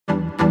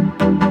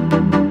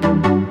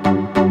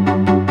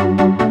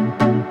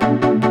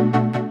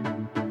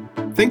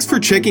Thanks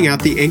for checking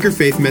out the Anchor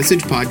Faith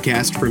Message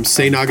podcast from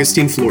St.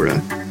 Augustine,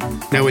 Florida.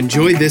 Now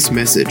enjoy this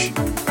message.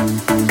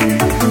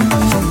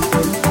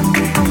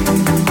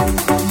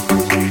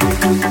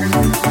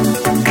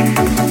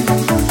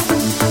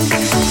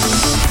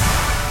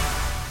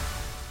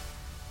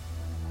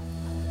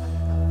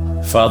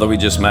 Father, we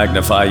just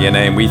magnify your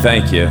name. We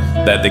thank you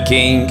that the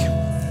King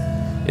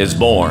is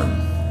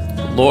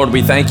born. Lord,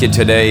 we thank you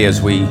today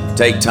as we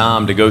take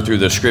time to go through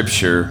the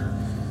scripture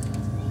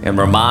and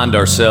remind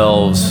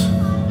ourselves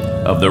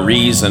of the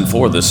reason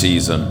for the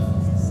season.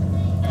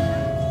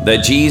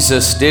 That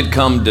Jesus did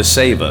come to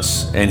save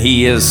us, and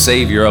he is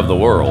Savior of the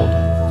world.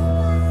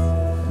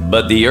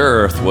 But the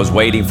earth was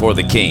waiting for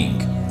the King.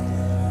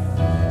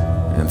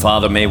 And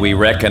Father, may we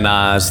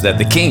recognize that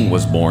the King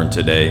was born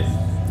today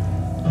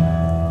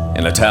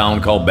in a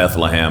town called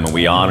Bethlehem, and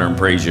we honor and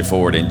praise you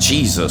for it in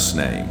Jesus'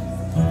 name.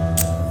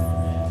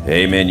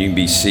 Amen. You can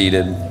be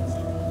seated.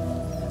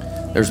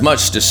 There's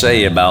much to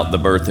say about the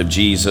birth of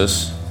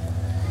Jesus.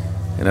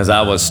 And as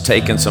I was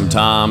taking some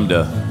time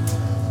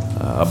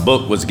a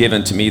book was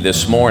given to me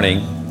this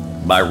morning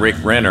by Rick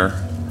Renner.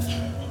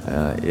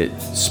 It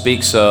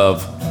speaks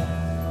of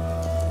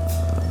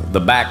the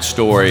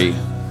backstory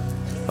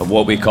of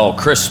what we call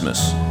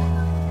Christmas.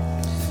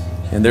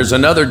 And there's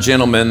another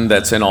gentleman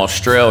that's in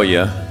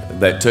Australia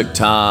that took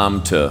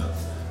time to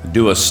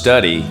do a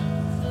study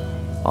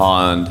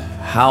on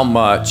how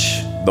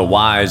much the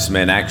wise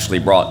men actually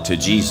brought to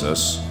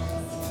Jesus.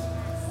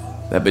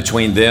 That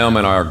between them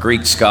and our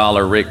Greek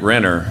scholar Rick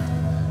Renner,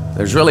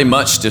 there's really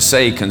much to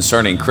say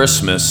concerning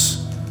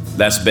Christmas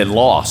that's been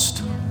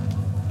lost.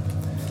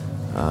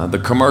 The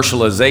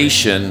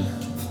commercialization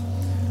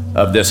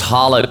of this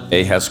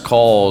holiday has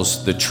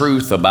caused the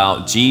truth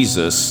about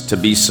Jesus to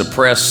be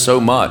suppressed so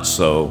much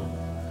so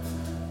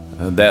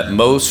that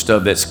most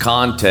of its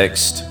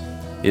context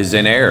is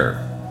in error.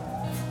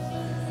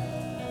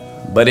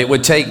 But it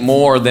would take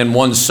more than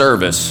one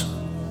service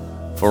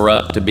for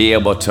us to be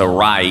able to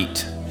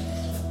right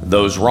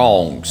those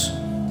wrongs.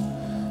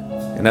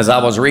 And as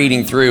I was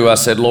reading through, I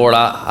said, Lord,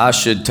 I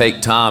should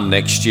take time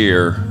next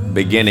year,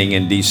 beginning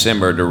in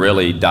December, to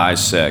really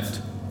dissect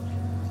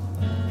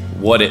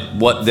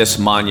what this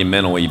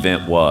monumental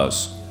event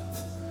was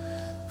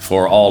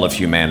for all of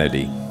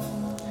humanity.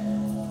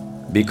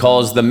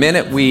 Because the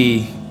minute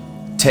we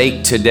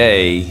take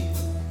today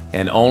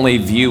and only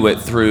view it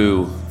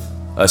through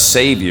a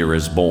Savior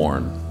is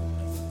born,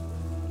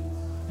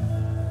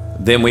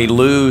 then we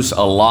lose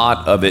a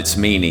lot of its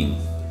meaning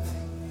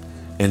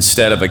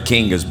instead of a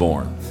King is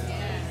born.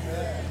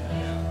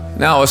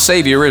 Now, a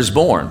Savior is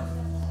born,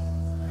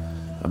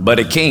 but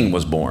a King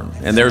was born.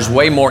 And there's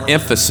way more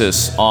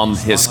emphasis on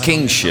his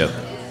kingship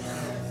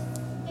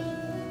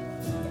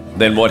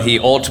than what he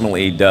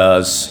ultimately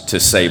does to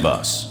save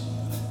us.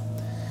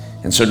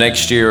 And so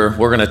next year,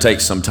 we're going to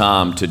take some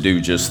time to do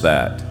just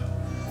that.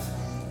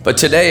 But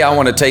today, I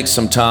want to take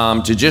some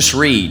time to just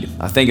read.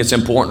 I think it's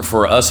important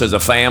for us as a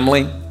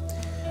family.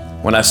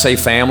 When I say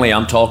family,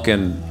 I'm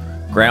talking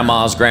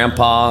grandmas,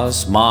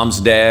 grandpas,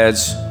 moms,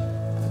 dads,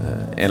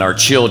 and our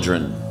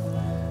children.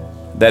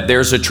 That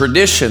there's a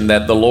tradition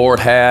that the Lord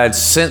had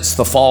since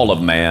the fall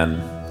of man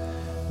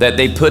that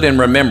they put in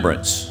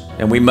remembrance.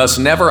 And we must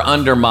never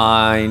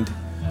undermine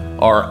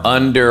or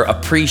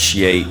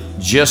underappreciate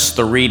just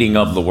the reading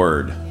of the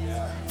Word.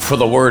 For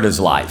the Word is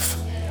life.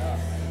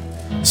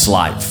 It's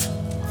life.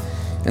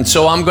 And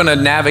so I'm going to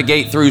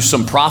navigate through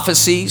some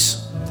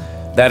prophecies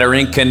that are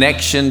in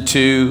connection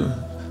to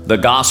the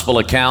gospel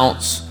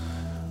accounts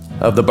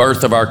of the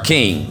birth of our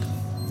King.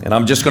 And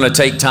I'm just going to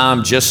take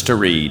time just to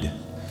read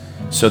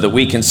so that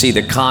we can see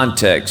the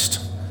context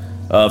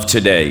of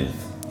today.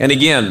 And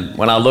again,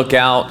 when I look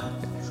out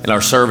in our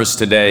service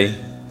today,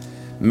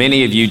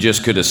 many of you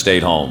just could have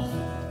stayed home,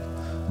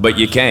 but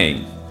you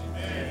came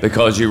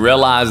because you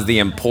realize the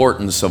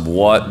importance of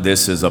what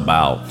this is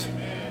about.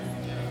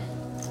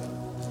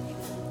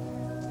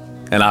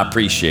 And I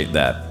appreciate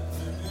that.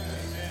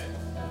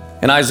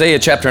 In Isaiah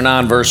chapter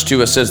 9, verse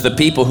 2, it says, "The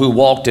people who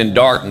walked in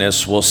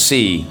darkness will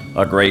see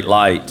a great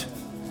light.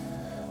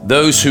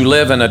 Those who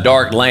live in a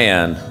dark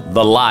land,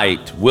 the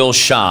light will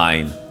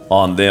shine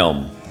on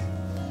them."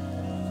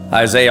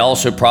 Isaiah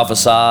also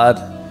prophesied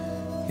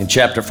in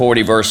chapter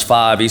 40, verse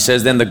 5. He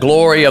says, "Then the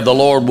glory of the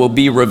Lord will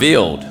be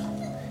revealed,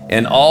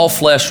 and all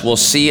flesh will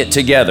see it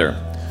together,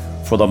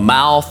 for the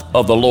mouth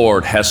of the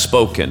Lord has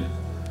spoken."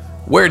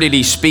 Where did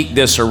he speak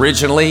this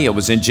originally? It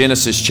was in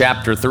Genesis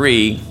chapter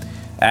 3.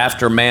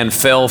 After man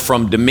fell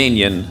from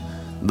dominion,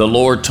 the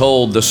Lord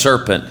told the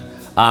serpent,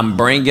 "I'm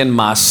bringing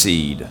my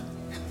seed,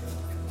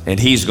 and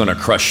he's going to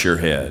crush your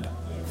head."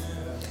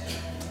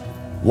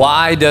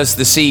 Why does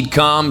the seed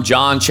come?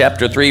 John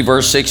chapter 3,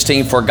 verse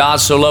 16, "For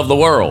God so loved the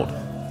world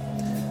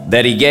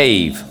that he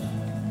gave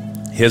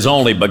his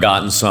only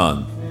begotten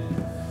Son."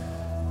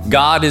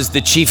 God is the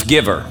chief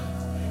giver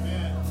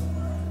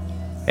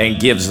and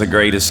gives the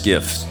greatest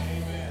gifts.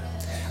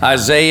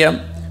 Isaiah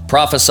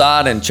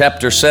prophesied in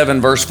chapter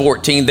 7, verse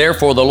 14,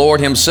 "Therefore the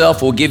Lord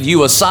himself will give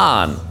you a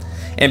sign,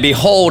 and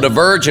behold, a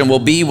virgin will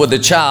be with a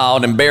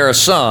child and bear a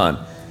son,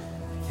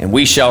 and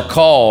we shall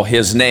call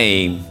his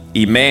name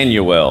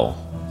Emmanuel.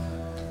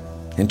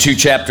 And 2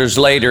 chapters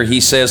later, he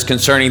says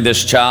concerning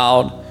this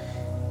child,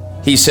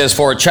 he says,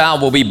 for a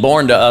child will be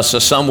born to us, a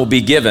son will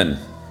be given,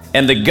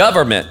 and the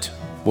government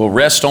will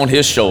rest on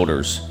his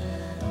shoulders,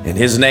 and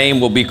his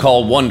name will be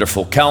called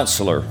Wonderful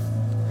Counselor,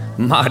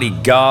 Mighty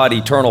God,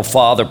 Eternal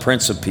Father,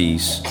 Prince of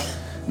Peace.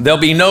 There'll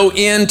be no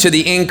end to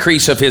the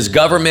increase of his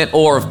government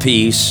or of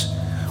peace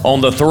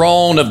on the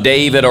throne of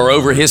David or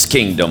over his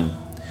kingdom,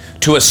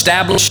 to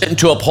establish it and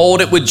to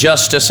uphold it with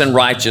justice and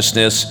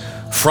righteousness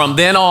from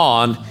then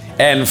on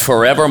and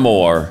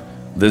forevermore.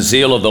 The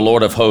zeal of the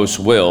Lord of hosts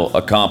will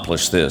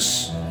accomplish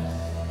this.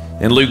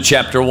 In Luke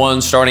chapter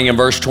 1, starting in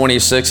verse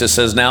 26, it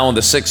says, now in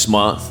the 6th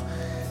month,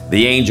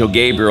 the angel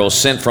Gabriel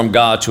sent from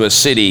God to a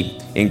city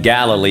in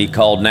Galilee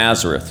called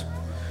Nazareth,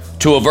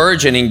 to a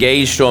virgin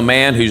engaged to a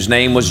man whose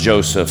name was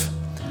Joseph,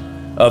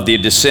 of the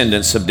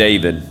descendants of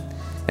David.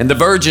 And the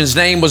virgin's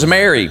name was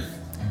Mary.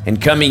 And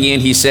coming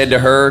in, he said to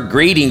her,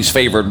 greetings,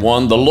 favored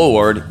one, the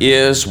Lord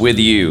is with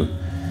you.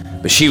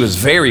 But she was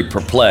very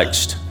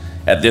perplexed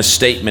at this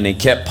statement and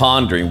kept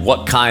pondering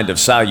what kind of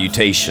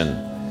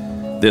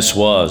salutation this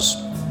was.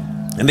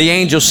 And the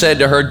angel said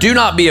to her, do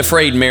not be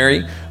afraid,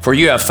 Mary, for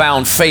you have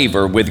found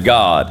favor with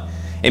God.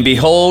 And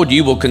behold,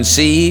 you will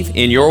conceive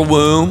in your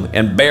womb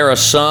and bear a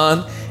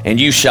son, and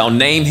you shall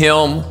name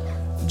him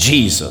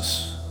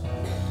Jesus.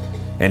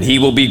 And he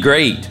will be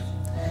great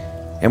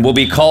and will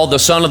be called the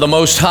Son of the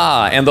Most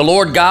High. And the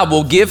Lord God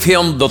will give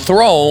him the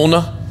throne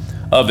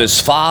of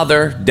his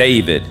father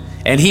David,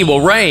 and he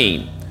will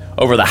reign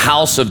over the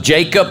house of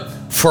Jacob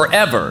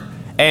forever,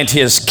 and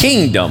his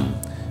kingdom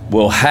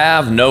will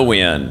have no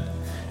end.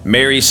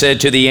 Mary said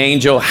to the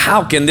angel,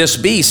 how can this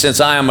be, since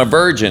I am a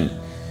virgin?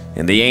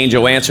 And the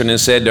angel answered and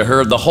said to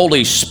her, the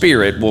Holy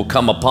Spirit will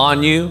come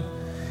upon you,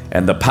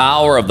 and the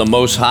power of the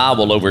Most High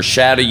will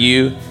overshadow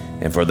you,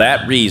 and for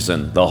that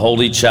reason the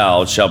Holy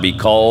Child shall be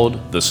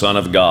called the Son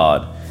of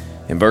God.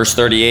 In verse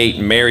 38,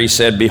 Mary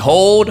said,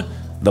 behold,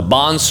 the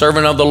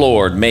bondservant of the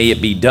Lord, may it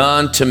be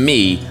done to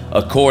me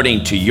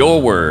according to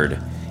your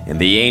word. And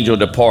the angel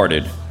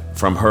departed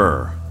from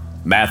her.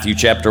 Matthew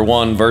chapter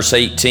 1, verse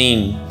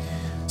 18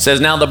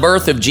 says, now the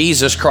birth of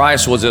Jesus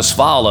Christ was as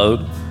followed.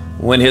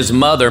 When his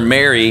mother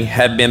Mary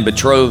had been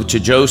betrothed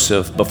to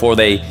Joseph, before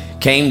they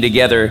came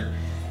together,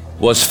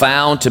 was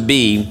found to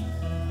be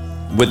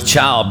with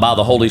child by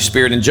the Holy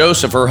Spirit. And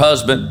Joseph, her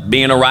husband,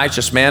 being a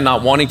righteous man,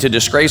 not wanting to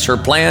disgrace her,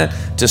 planned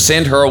to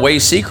send her away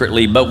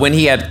secretly. But when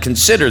he had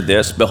considered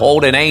this,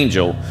 behold, an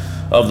angel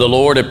of the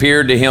Lord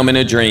appeared to him in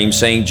a dream,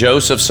 saying,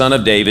 Joseph, son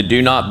of David,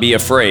 do not be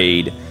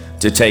afraid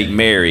to take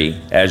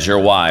Mary as your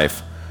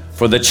wife,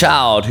 for the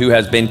child who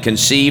has been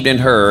conceived in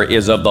her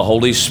is of the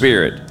Holy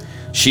Spirit.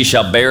 She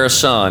shall bear a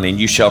son, and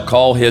you shall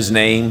call his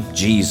name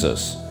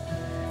Jesus.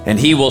 And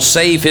he will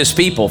save his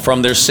people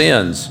from their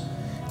sins.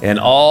 And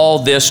all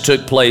this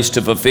took place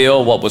to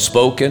fulfill what was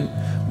spoken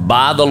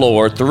by the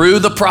Lord through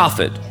the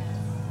prophet.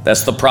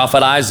 That's the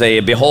prophet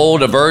Isaiah.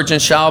 Behold, a virgin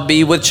shall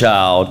be with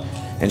child,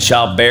 and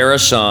shall bear a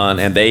son,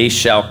 and they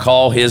shall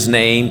call his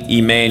name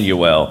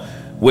Emmanuel,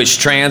 which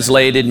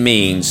translated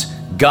means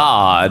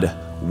God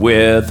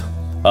with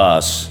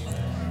us.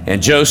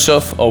 And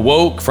Joseph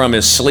awoke from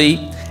his sleep,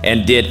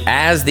 and did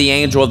as the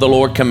angel of the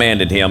Lord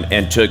commanded him,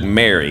 and took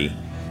Mary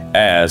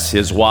as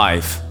his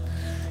wife.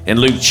 In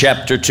Luke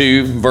chapter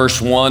 2,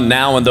 verse 1,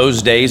 now in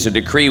those days a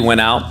decree went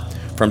out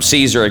from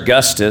Caesar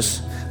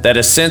Augustus that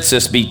a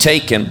census be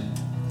taken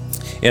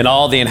in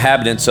all the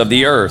inhabitants of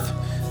the earth.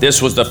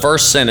 This was the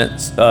first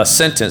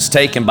sentence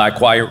taken by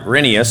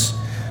Quirinius,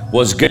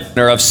 was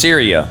governor of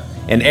Syria,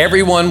 and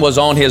everyone was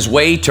on his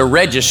way to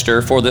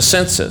register for the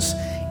census,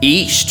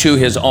 each to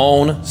his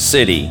own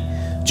city.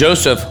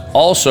 Joseph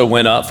also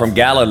went up from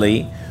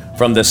Galilee,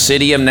 from the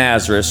city of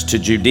Nazareth to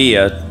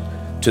Judea,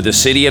 to the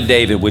city of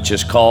David, which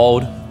is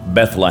called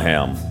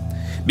Bethlehem,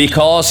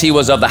 because he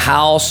was of the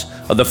house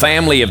of the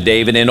family of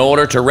David, in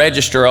order to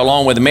register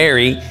along with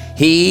Mary,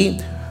 he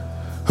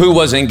who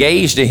was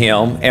engaged to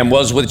him and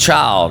was with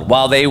child.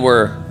 While they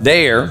were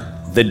there,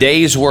 the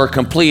days were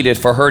completed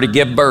for her to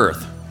give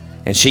birth.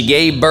 And she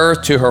gave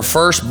birth to her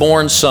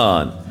firstborn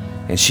son,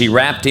 and she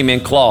wrapped him in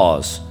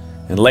cloths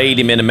and laid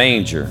him in a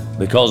manger,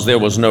 because there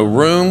was no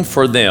room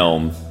for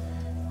them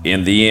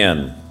in the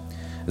inn.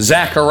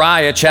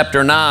 Zechariah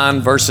chapter 9,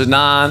 verses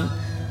 9,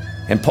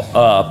 and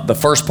the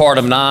first part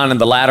of 9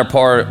 and the latter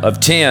part of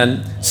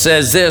 10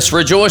 says this: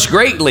 Rejoice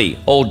greatly,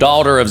 O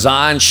daughter of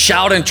Zion.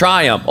 Shout in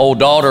triumph, O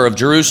daughter of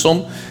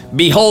Jerusalem.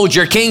 Behold,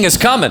 your king is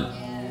coming.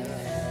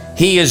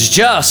 He is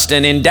just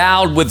and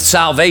endowed with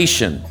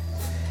salvation,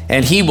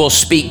 and he will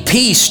speak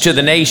peace to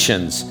the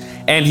nations,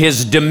 and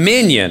his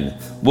dominion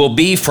will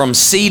be from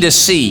sea to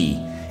sea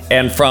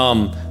and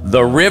from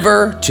the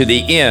river to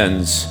the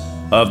ends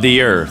of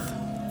the earth.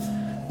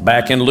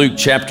 Back in Luke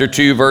chapter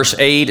 2, verse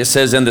 8, it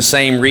says, in the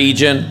same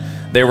region,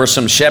 there were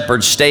some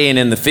shepherds staying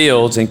in the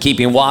fields and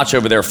keeping watch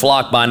over their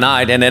flock by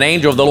night. And an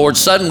angel of the Lord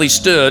suddenly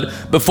stood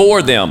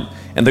before them,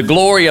 and the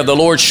glory of the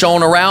Lord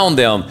shone around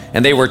them,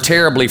 and they were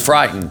terribly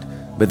frightened.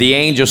 But the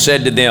angel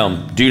said to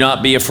them, "Do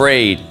not be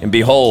afraid, and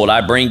behold, I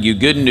bring you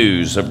good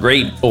news of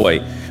great joy,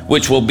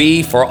 which will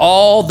be for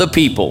all the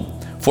people.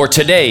 For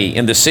today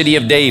in the city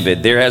of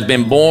David there has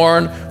been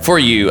born for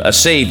you a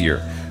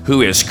Savior,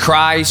 who is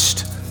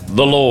Christ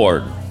the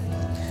Lord.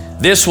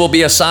 This will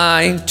be a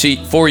sign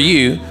for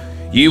you.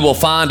 You will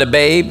find a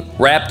babe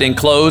wrapped in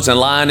clothes and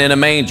lying in a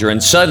manger."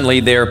 And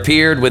suddenly there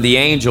appeared with the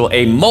angel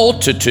a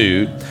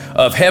multitude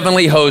of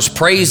heavenly hosts,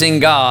 praising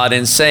God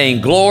and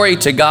saying, "Glory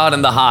to God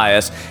in the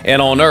highest, and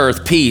on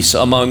earth peace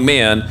among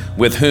men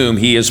with whom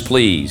he is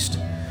pleased."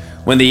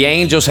 When the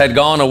angels had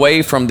gone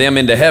away from them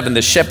into heaven,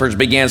 the shepherds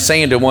began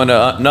saying to one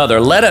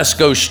another, "Let us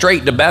go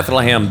straight to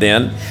Bethlehem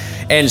then,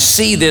 and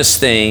see this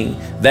thing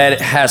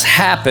that has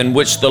happened,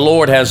 which the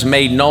Lord has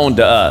made known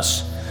to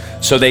us."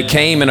 So they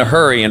came in a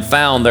hurry and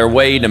found their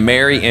way to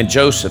Mary and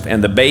Joseph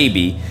and the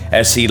baby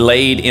as he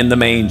laid in the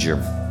manger.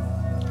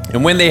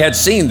 And when they had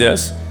seen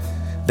this,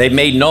 they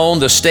made known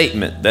the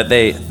statement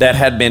that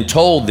had been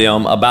told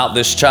them about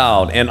this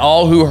child, and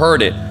all who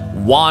heard it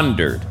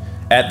wondered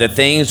at the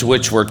things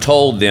which were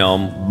told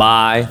them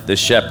by the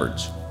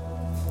shepherds.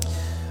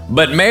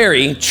 But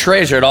Mary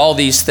treasured all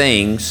these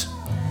things,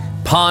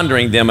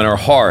 pondering them in her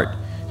heart.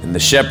 And the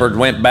shepherd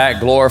went back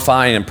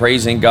glorifying and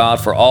praising God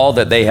for all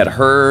that they had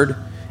heard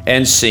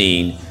and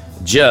seen,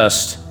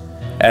 just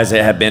as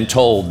it had been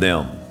told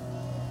them.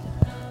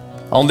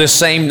 On this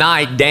same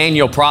night,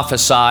 Daniel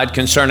prophesied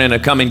concerning a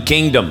coming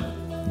kingdom,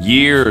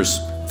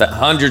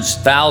 hundreds,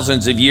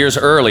 thousands of years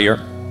earlier,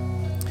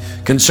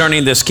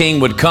 concerning this king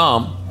would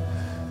come.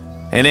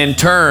 And in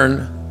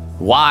turn,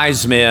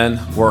 wise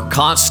men were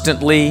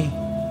constantly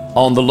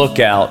on the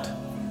lookout,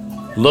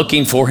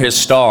 looking for his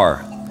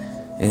star.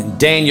 And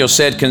Daniel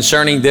said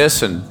concerning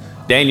this in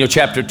Daniel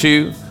chapter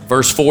 2,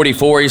 verse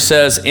 44, he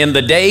says, "In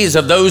the days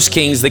of those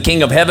kings, the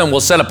king of heaven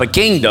will set up a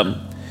kingdom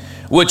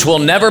which will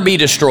never be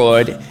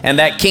destroyed, and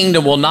that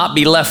kingdom will not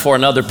be left for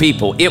another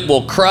people. It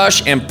will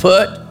crush and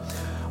put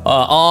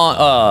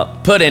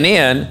an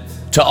end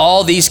to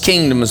all these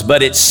kingdoms,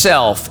 but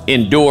itself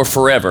endure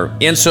forever.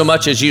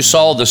 Insomuch as you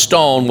saw the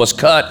stone was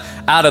cut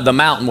out of the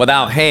mountain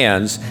without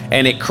hands,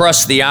 and it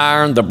crushed the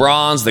iron, the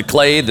bronze, the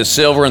clay, the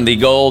silver, and the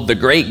gold. The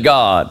great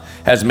God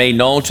has made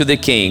known to the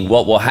king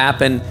what will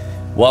happen,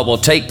 what will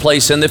take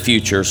place in the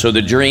future. So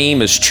the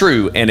dream is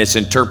true, and its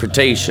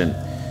interpretation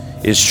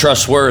is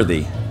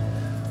trustworthy."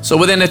 So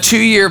within a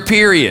 2-year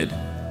period,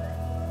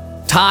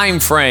 time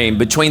frame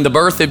between the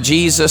birth of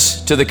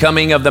Jesus to the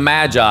coming of the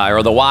Magi,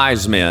 or the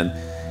wise men,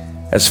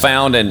 as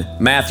found in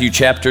Matthew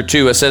chapter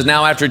 2, it says,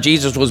 "Now after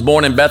Jesus was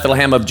born in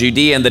Bethlehem of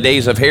Judea in the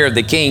days of Herod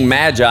the king,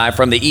 Magi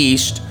from the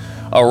east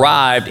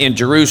arrived in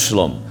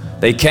Jerusalem."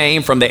 They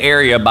came from the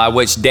area by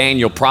which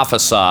Daniel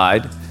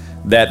prophesied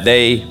that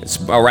it's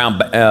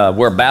around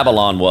where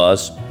Babylon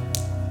was,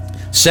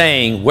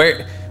 saying,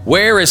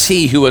 where is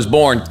he who was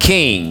born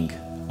King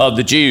of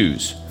the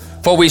Jews?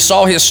 For we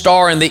saw his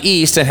star in the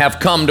east and have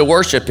come to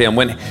worship him."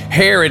 When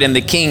Herod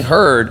the king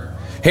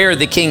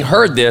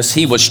heard this,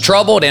 he was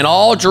troubled, and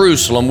all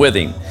Jerusalem with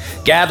him.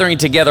 Gathering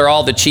together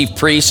all the chief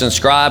priests and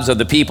scribes of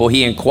the people,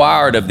 he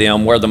inquired of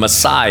them where the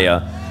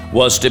Messiah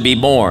was to be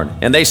born.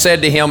 And they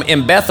said to him,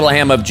 "In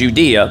Bethlehem of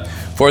Judea,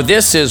 for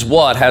this is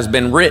what has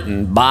been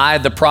written by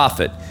the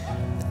prophet.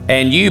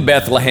 And you,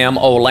 Bethlehem,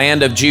 O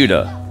land of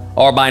Judah,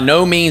 are by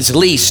no means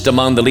least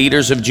among the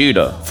leaders of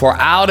Judah. For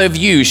out of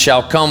you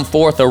shall come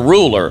forth a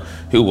ruler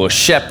who will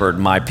shepherd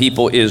my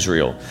people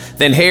Israel."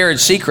 Then Herod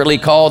secretly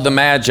called the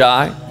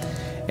Magi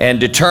and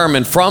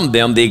determined from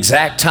them the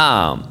exact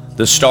time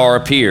the star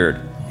appeared.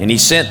 And he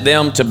sent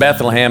them to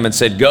Bethlehem and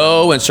said,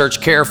 "Go and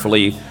search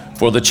carefully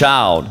for the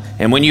child.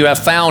 And when you have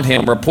found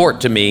him,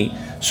 report to me,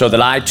 so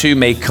that I too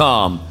may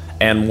come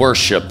and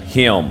worship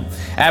him."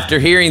 After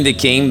hearing the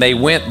king, they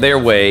went their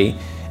way,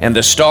 and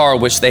the star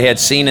which they had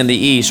seen in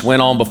the east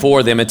went on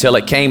before them until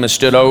it came and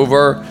stood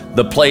over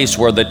the place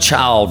where the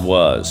child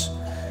was.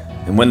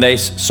 And when they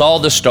saw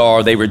the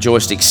star, they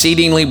rejoiced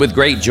exceedingly with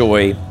great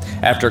joy.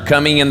 After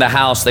coming in the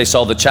house, they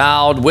saw the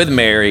child with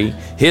Mary,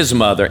 his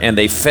mother, and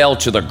they fell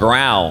to the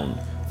ground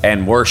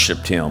and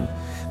worshiped him.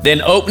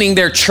 Then opening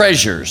their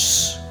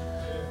treasures,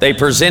 they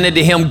presented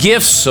to him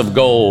gifts of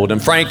gold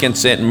and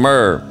frankincense and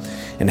myrrh.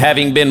 And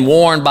having been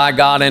warned by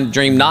God in a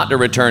dream not to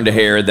return to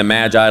Herod, the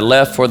Magi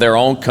left for their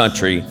own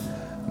country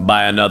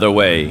by another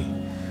way.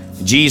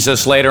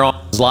 Jesus later on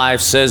in his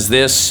life says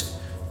this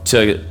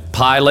to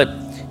Pilate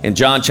in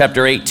John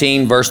chapter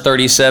 18, verse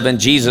 37.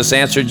 Jesus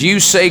answered, "You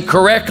say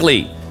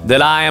correctly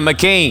that I am a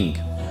king.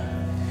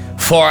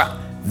 For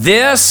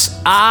this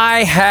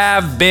I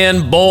have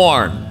been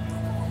born.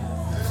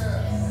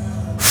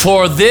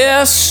 For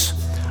this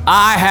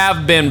I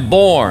have been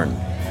born.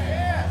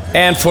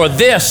 And for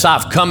this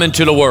I've come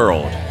into the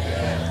world,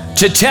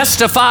 to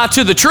testify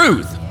to the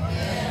truth.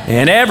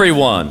 And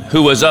everyone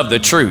who is of the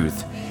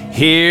truth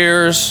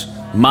hears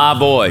my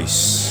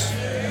voice."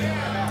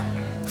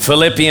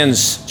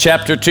 Philippians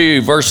chapter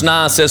 2, verse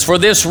 9 says, "For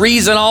this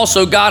reason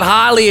also God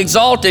highly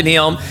exalted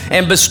him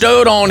and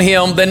bestowed on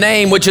him the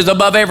name which is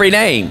above every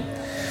name,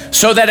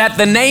 so that at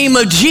the name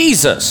of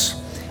Jesus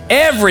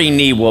every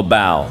knee will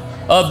bow,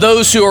 of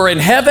those who are in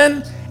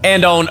heaven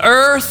and on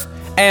earth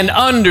and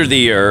under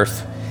the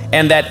earth,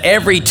 and that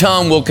every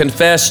tongue will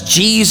confess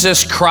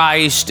Jesus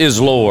Christ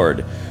is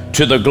Lord,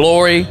 to the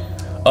glory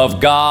of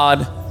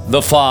God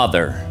the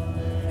Father.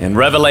 In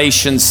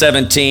Revelation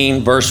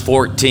 17, verse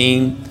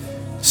 14,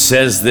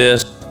 says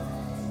this,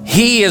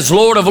 He is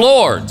Lord of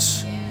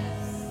lords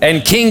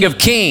and King of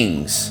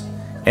kings,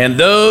 and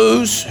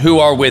those who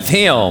are with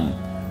Him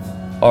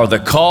are the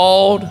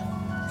called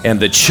and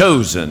the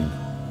chosen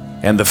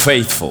and the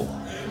faithful.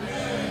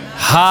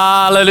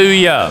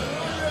 Hallelujah.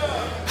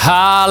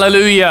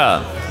 Hallelujah.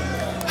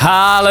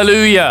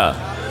 Hallelujah.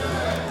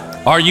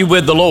 Are you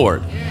with the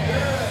Lord?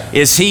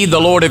 Is He the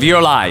Lord of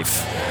your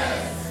life?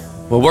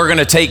 Well, we're going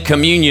to take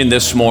communion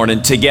this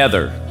morning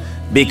together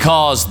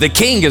because the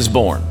King is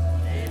born.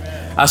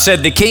 I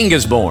said the King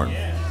is born.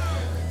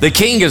 The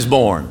King is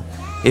born.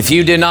 If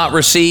you did not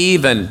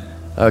receive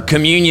a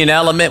communion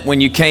element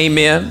when you came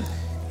in,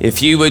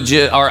 if you would,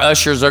 our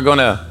ushers are going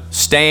to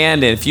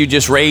stand, and if you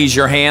just raise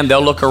your hand,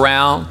 they'll look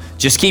around.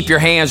 Just keep your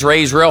hands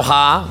raised real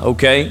high,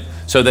 okay,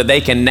 so that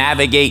they can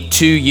navigate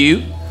to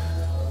you.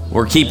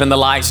 We're keeping the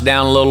lights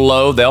down a little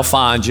low. They'll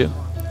find you.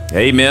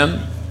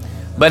 Amen.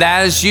 But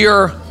as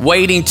you're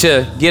waiting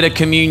to get a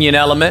communion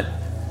element,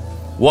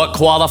 what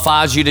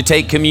qualifies you to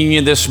take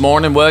communion this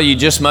morning? Well, you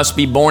just must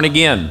be born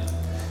again.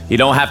 You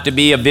don't have to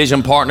be a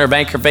vision partner of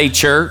Anchor Faith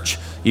Church.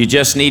 You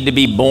just need to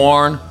be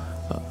born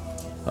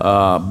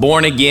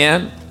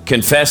again.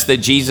 Confess that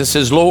Jesus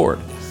is Lord.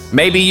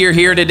 Maybe you're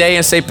here today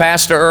and say,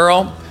 Pastor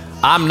Earl,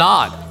 I'm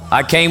not.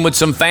 I came with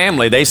some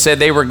family. They said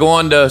they were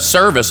going to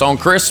service on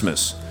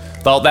Christmas.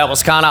 Thought that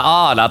was kind of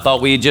odd. I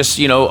thought we just,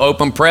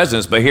 open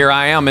presents, but here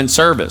I am in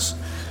service.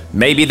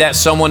 Maybe that's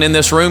someone in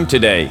this room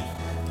today.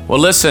 Well,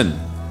 listen,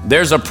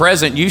 there's a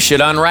present you should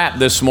unwrap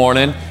this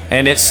morning,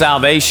 and it's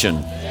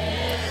salvation.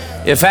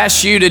 If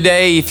that's you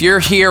today, if you're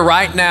here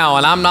right now,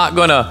 and I'm not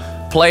going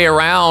to play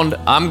around,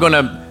 I'm going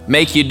to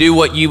make you do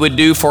what you would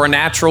do for a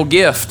natural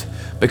gift,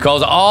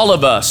 because all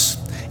of us,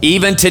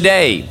 even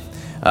today,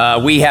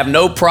 we have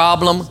no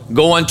problem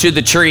going to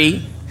the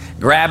tree,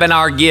 grabbing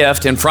our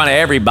gift in front of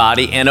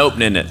everybody and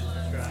opening it.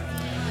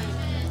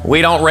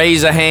 We don't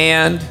raise a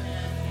hand.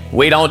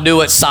 We don't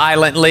do it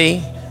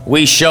silently.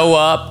 We show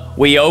up,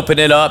 we open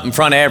it up in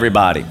front of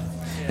everybody.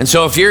 And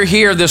so if you're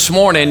here this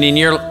morning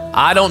and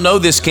I don't know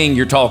this King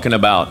you're talking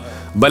about,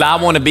 but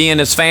I want to be in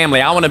His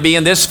family. I want to be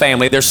in this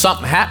family. There's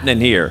something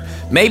happening here.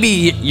 Maybe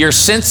you're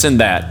sensing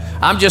that.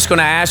 I'm just going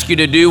to ask you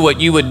to do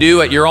what you would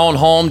do at your own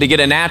home to get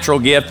a natural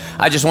gift.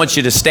 I just want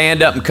you to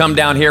stand up and come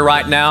down here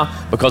right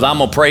now, because I'm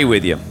going to pray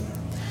with you.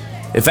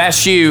 If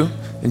that's you,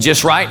 and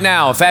just right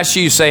now, if that's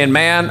you saying,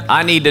 man,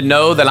 I need to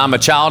know that I'm a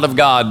child of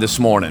God this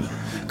morning,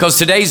 because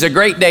today's a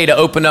great day to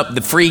open up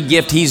the free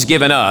gift He's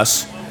given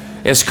us.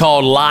 It's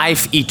called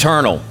life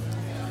eternal.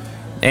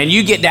 And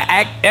you get to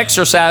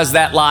exercise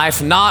that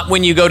life not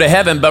when you go to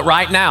heaven, but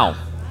right now.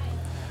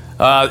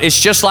 It's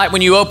just like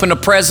when you open a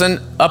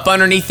present up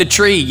underneath the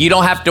tree. You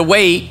don't have to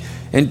wait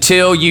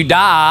until you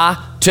die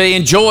to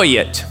enjoy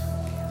it.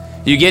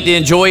 You get to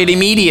enjoy it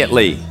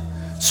immediately.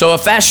 So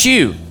if that's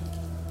you,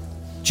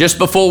 just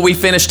before we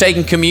finish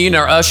taking communion,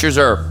 our ushers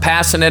are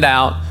passing it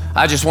out.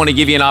 I just want to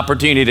give you an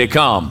opportunity to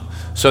come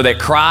so that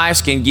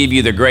Christ can give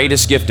you the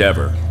greatest gift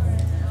ever.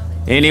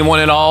 Anyone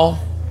at all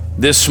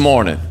this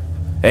morning?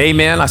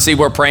 Amen. I see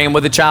we're praying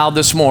with a child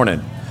this morning.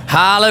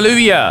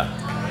 Hallelujah.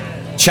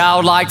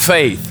 Childlike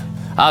faith.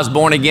 I was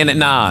born again at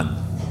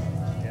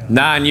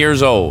 9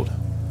 years old.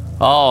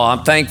 Oh,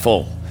 I'm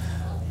thankful.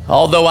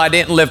 Although I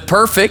didn't live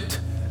perfect,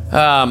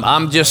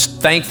 I'm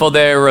just thankful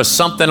there was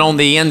something on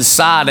the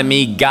inside of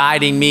me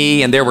guiding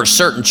me, and there were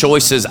certain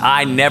choices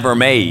I never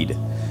made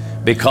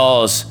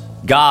because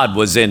God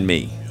was in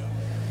me.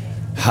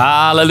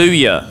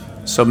 Hallelujah.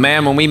 So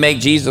man, when we make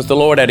Jesus the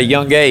Lord at a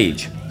young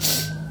age,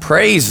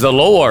 praise the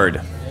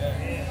Lord,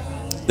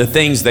 the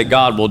things that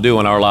God will do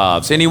in our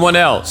lives. Anyone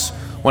else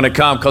want to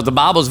come? Because the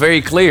Bible's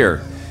very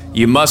clear.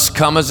 You must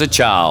come as a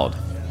child.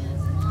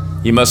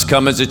 You must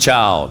come as a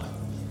child.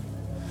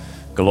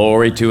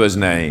 Glory to His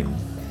name.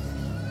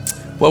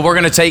 Well, we're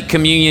going to take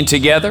communion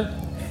together.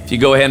 If you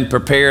go ahead and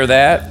prepare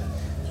that.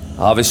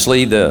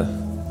 Obviously,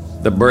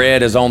 the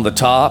bread is on the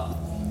top.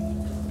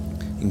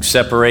 You can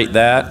separate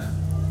that.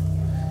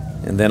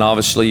 And then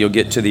obviously you'll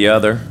get to the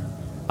other.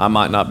 I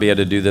might not be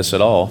able to do this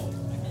at all.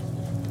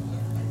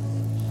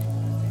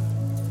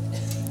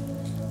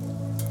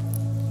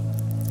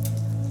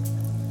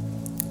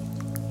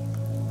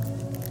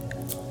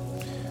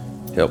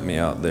 Help me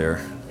out there,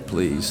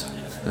 please.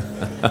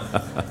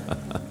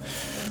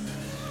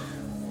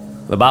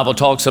 The Bible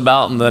talks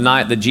about on the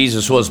night that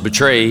Jesus was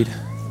betrayed,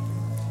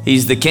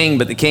 He's the King,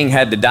 but the King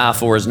had to die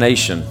for His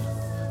nation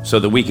so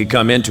that we could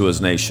come into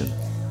His nation.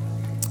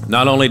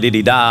 Not only did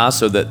He die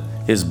so that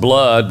His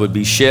blood would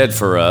be shed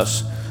for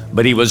us,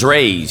 but He was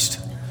raised.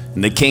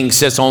 And the King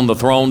sits on the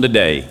throne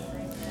today,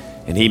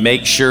 and He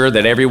makes sure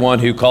that everyone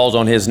who calls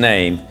on His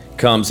name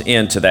comes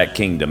into that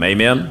kingdom.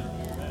 Amen?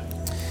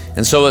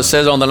 And so it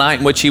says, on the night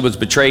in which He was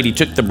betrayed, He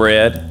took the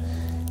bread,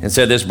 and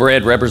said, this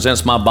bread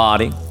represents my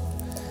body,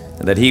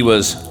 and that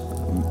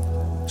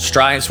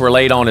stripes were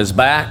laid on his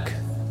back.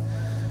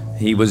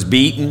 He was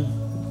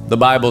beaten, the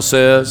Bible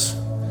says.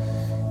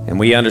 And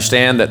we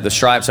understand that the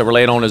stripes that were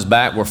laid on his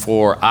back were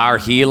for our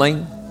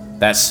healing.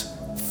 That's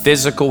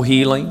physical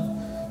healing.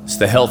 It's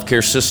the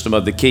healthcare system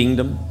of the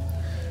kingdom.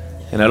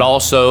 And it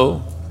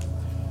also,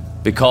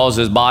 because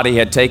his body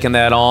had taken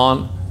that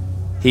on,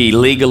 he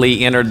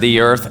legally entered the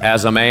earth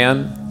as a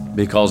man,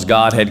 because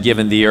God had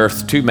given the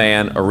earth to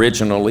man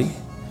originally,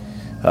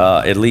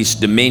 at least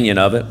dominion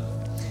of it.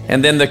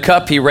 And then the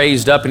cup he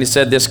raised up, and he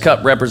said, this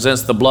cup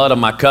represents the blood of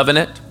my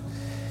covenant.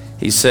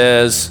 He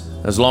says,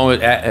 as long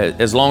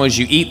as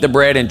you eat the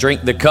bread and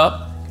drink the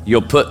cup,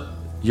 you'll put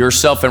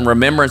yourself in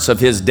remembrance of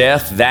his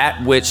death,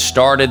 that which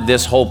started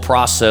this whole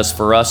process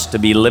for us to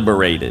be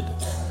liberated.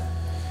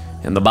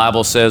 And the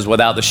Bible says,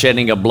 without the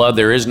shedding of blood,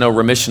 there is no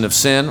remission of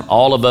sin.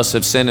 All of us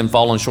have sinned and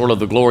fallen short of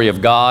the glory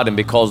of God. And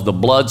because the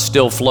blood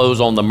still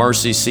flows on the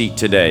mercy seat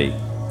today,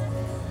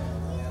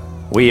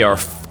 we are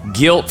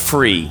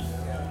guilt-free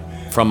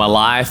from a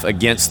life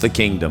against the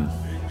kingdom.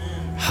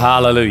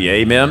 Hallelujah.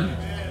 Amen.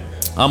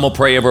 I'm going to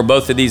pray over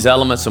both of these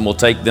elements and we'll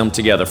take them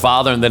together.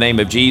 Father, in the name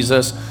of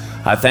Jesus,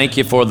 I thank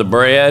you for the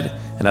bread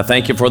and I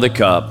thank you for the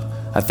cup.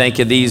 I thank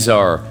you these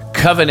are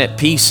covenant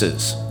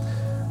pieces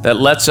that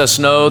lets us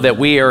know that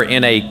we are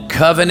in a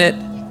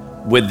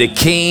covenant with the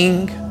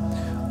King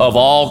of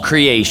all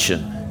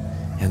creation,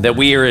 and that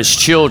we are his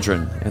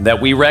children, and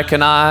that we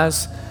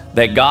recognize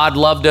that God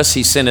loved us.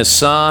 He sent his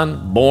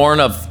son,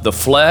 born of the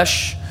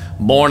flesh,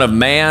 born of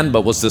man,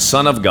 but was the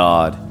Son of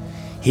God.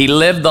 He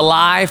lived the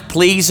life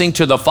pleasing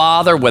to the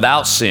Father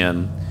without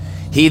sin.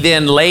 He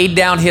then laid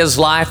down his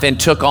life and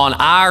took on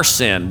our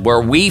sin where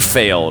we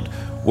failed,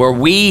 where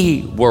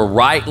we were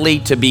rightly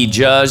to be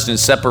judged and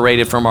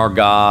separated from our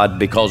God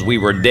because we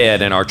were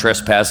dead in our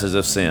trespasses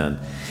of sin.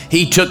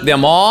 He took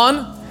them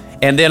on,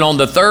 and then on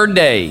the third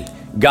day,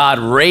 God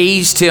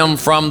raised him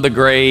from the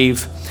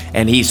grave,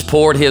 and he's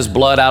poured his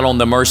blood out on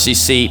the mercy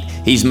seat.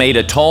 He's made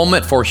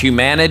atonement for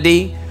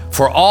humanity,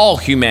 for all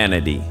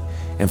humanity,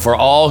 and for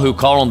all who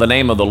call on the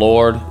name of the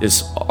Lord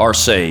are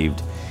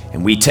saved.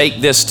 And we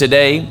take this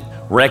today,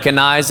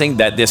 recognizing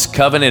that this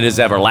covenant is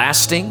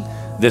everlasting.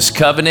 This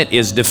covenant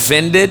is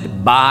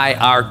defended by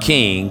our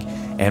King,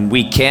 and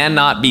we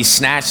cannot be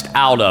snatched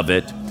out of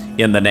it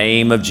in the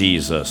name of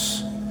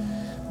Jesus.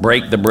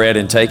 Break the bread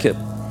and take it.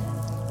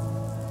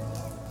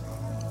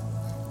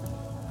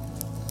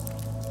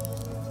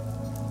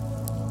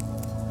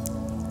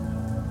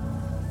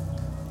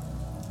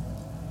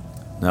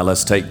 Now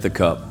let's take the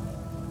cup.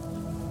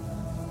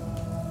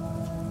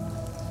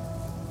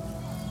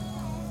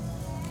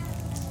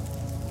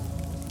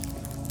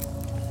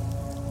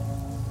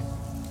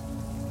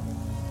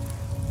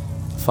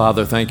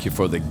 Father, thank you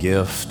for the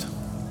gift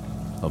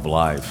of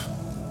life.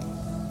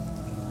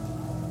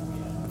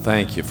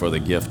 Thank you for the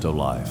gift of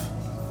life.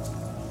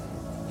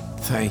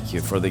 Thank you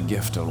for the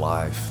gift of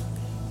life.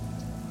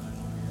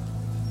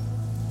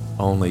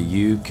 Only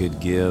you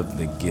could give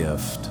the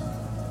gift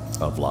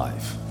of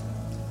life.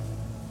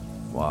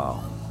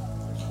 Wow.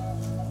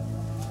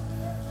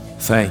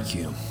 Thank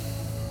you.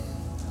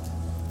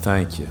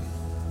 Thank you.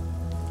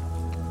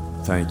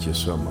 Thank you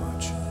so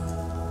much.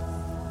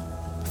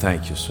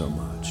 Thank you so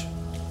much.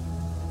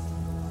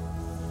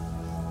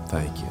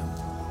 Thank you.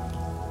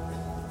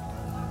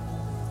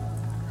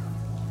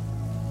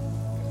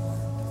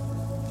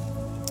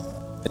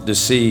 To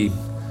see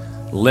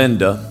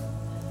Linda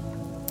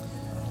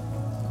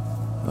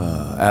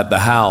at the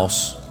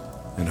house,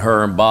 and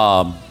her and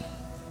Bob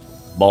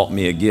bought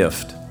me a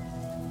gift.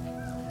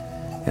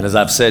 And as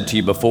I've said to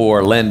you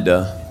before,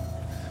 Linda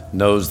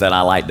knows that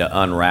I like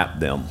to unwrap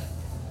them,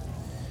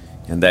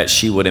 and that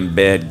she would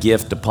embed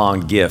gift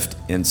upon gift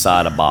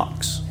inside a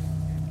box.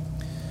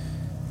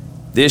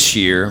 This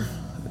year,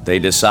 they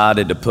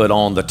decided to put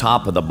on the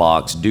top of the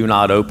box, do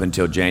not open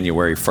till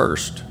January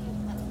 1st.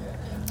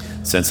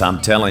 Since I'm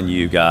telling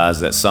you guys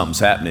that something's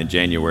happening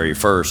January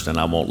 1st, and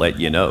I won't let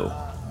you know.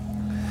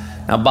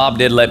 Now, Bob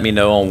did let me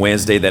know on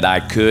Wednesday that I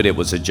could. It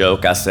was a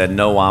joke. I said,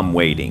 no, I'm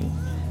waiting.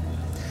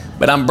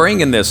 But I'm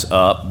bringing this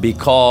up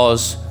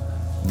because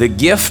the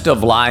gift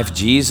of life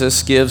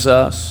Jesus gives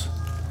us,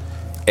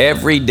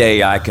 every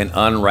day I can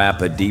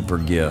unwrap a deeper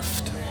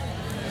gift.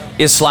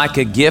 It's like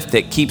a gift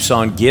that keeps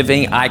on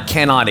giving. I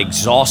cannot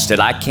exhaust it.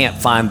 I can't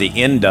find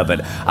the end of it.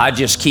 I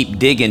just keep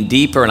digging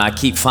deeper, and I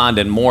keep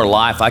finding more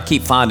life. I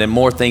keep finding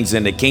more things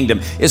in the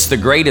kingdom. It's the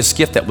greatest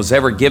gift that was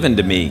ever given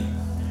to me.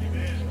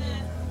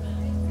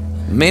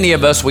 Many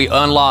of us, we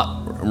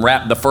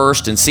unwrap the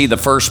first and see the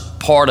first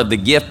part of the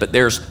gift, but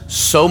there's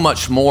so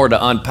much more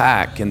to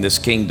unpack in this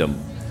kingdom.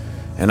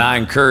 And I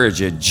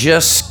encourage you,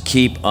 just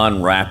keep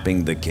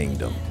unwrapping the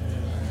kingdom.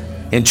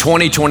 In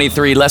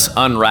 2023, let's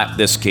unwrap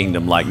this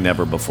kingdom like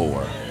never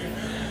before.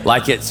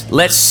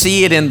 Let's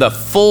see it in the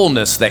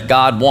fullness that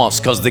God wants,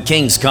 because the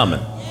King's coming.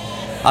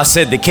 I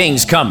said the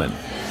King's coming.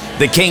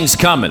 The King's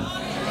coming.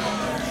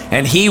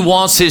 And he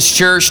wants his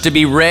church to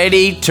be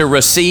ready to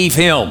receive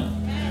him.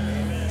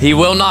 He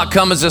will not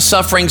come as a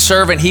suffering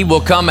servant. He will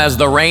come as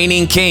the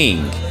reigning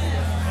king.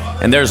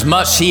 And there's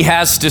much he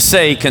has to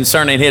say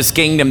concerning his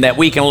kingdom that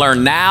we can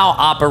learn now,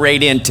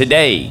 operate in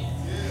today.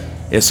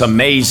 It's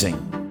amazing.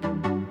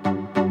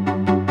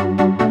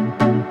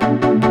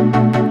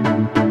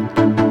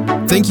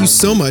 Thank you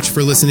so much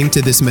for listening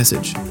to this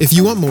message. If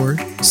you want more,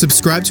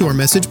 subscribe to our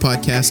message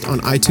podcast on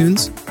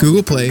iTunes,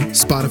 Google Play,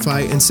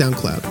 Spotify, and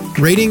SoundCloud.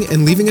 Rating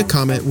and leaving a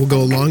comment will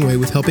go a long way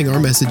with helping our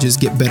messages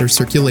get better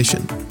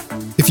circulation.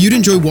 If you'd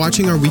enjoy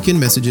watching our weekend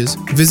messages,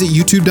 visit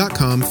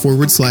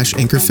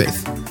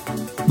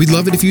youtube.com/anchorfaith. We'd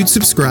love it if you'd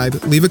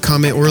subscribe, leave a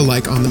comment or a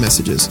like on the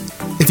messages.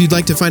 If you'd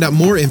like to find out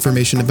more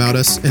information about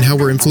us and how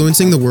we're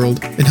influencing the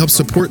world and help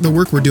support the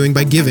work we're doing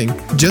by giving,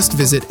 just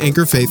visit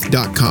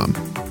anchorfaith.com.